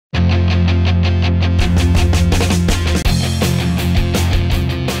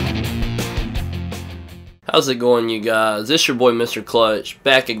How's it going, you guys? It's your boy Mr. Clutch,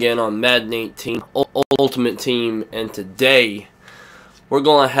 back again on Madden 18 Ultimate Team, and today we're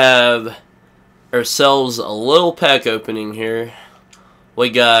going to have ourselves a little pack opening here. We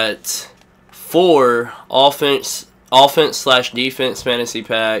got 4 offense/defense fantasy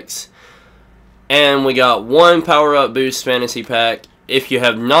packs, and we got 1 power-up boost fantasy pack. If you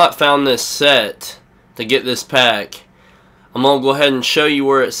have not found this set to get this pack, I'm going to go ahead and show you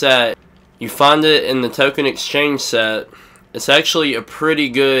where it's at. You find it in the token exchange set. It's actually a pretty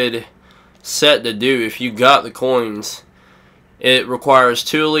good set to do if you got the coins. It requires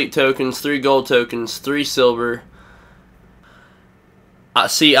 2 elite tokens, 3 gold tokens, 3 silver. I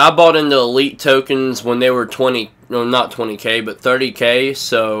bought into elite tokens when they were not 20k, but 30k,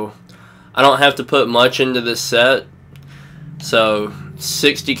 so I don't have to put much into this set. So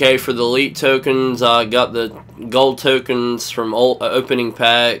 60k for the elite tokens. I got the gold tokens from opening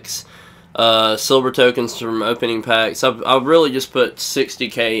packs. Silver tokens from opening packs. I've really just put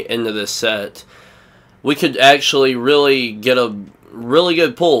 60k into this set. We could actually really get a really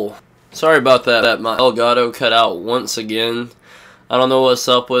good pull. Sorry about that. My Elgato cut out once again. I don't know what's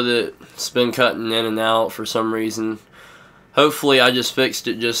up with it. It's been cutting in and out for some reason. Hopefully I just fixed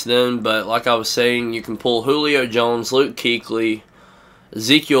it just then, but like I was saying, you can pull Julio Jones, Luke Kuechly,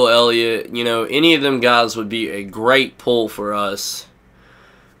 Ezekiel Elliott. You know, any of them guys would be a great pull for us.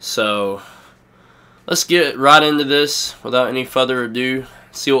 So let's get right into this without any further ado.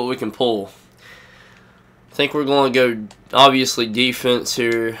 See what we can pull. I think we're going to go obviously defense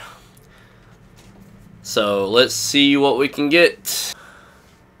here. So let's see what we can get.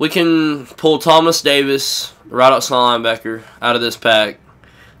 We can pull Thomas Davis, right outside linebacker, out of this pack.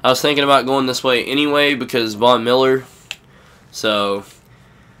 I was thinking about going this way anyway because Von Miller. So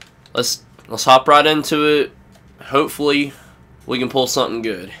let's hop right into it. Hopefully we can pull something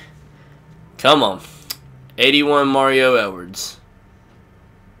good. Come on. 81 Mario Edwards.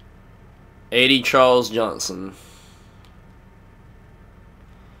 80 Charles Johnson.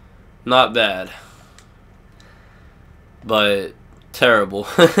 Not bad. But terrible.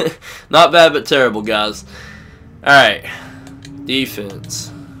 Not bad, but terrible, guys. Alright.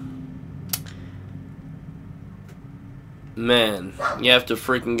 Defense. Man, you have to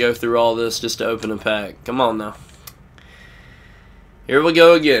freaking go through all this just to open a pack. Come on now. Here we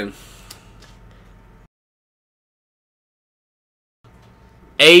go again.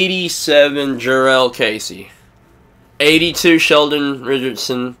 87 Jarrell Casey. 82 Sheldon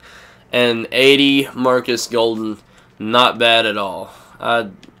Richardson. And 80 Marcus Golden. Not bad at all. I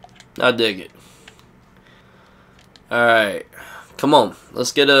dig it. Alright. Come on.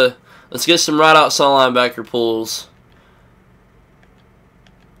 Let's get some right outside linebacker pulls.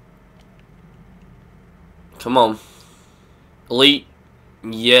 Come on. Elite.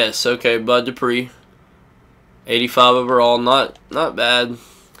 Yes, okay, Bud Dupree. 85 overall, not bad.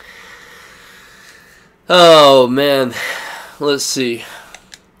 Oh man. Let's see.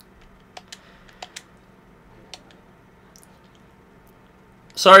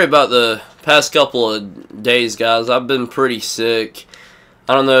 Sorry about the past couple of days, guys. I've been pretty sick.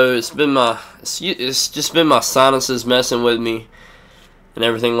 I don't know, it's just been my sinuses messing with me and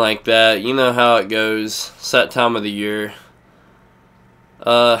everything like that. You know how it goes. It's that time of the year.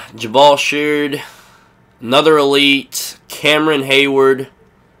 Jabal Sheard, another elite, Cameron Hayward.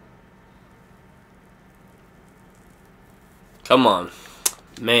 Come on,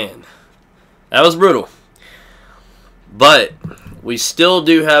 man, that was brutal. But we still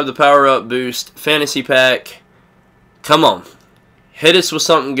do have the power up boost fantasy pack. Come on, hit us with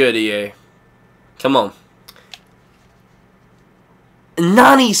something good, EA. Come on.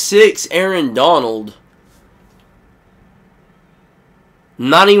 96 Aaron Donald.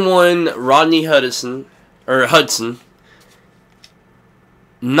 91 Rodney Hudson.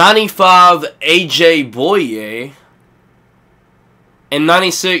 95 AJ Boye. And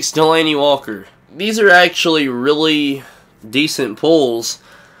 96 Delaney Walker. These are actually really decent pulls.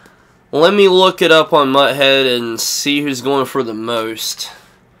 Let me look it up on Mutthead and see who's going for the most.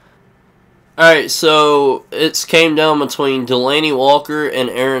 Alright, so it's came down between Delaney Walker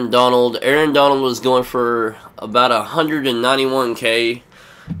and Aaron Donald. Aaron Donald was going for about 191k.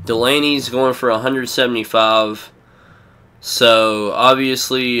 Delaney's going for 175. So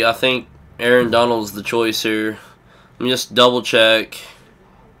obviously I think Aaron Donald's the choice here. Let me just double check.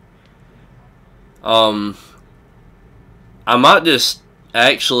 I might just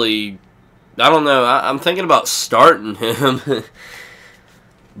actually, I don't know, I'm thinking about starting him.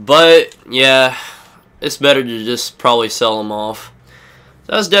 But yeah, it's better to just probably sell him off.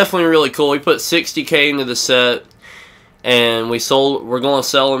 That's definitely really cool. We put 60k into the set, and we're going to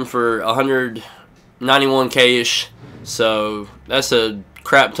sell him for 100 91k-ish. So that's a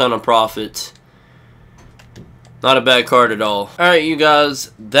crap ton of profit. Not a bad card at all. Alright, you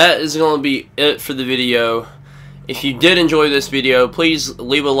guys, that is going to be it for the video. If you did enjoy this video, please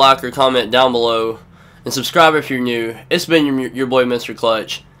leave a like or comment down below. And subscribe if you're new. It's been your boy, Mr.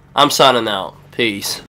 Clutch. I'm signing out. Peace.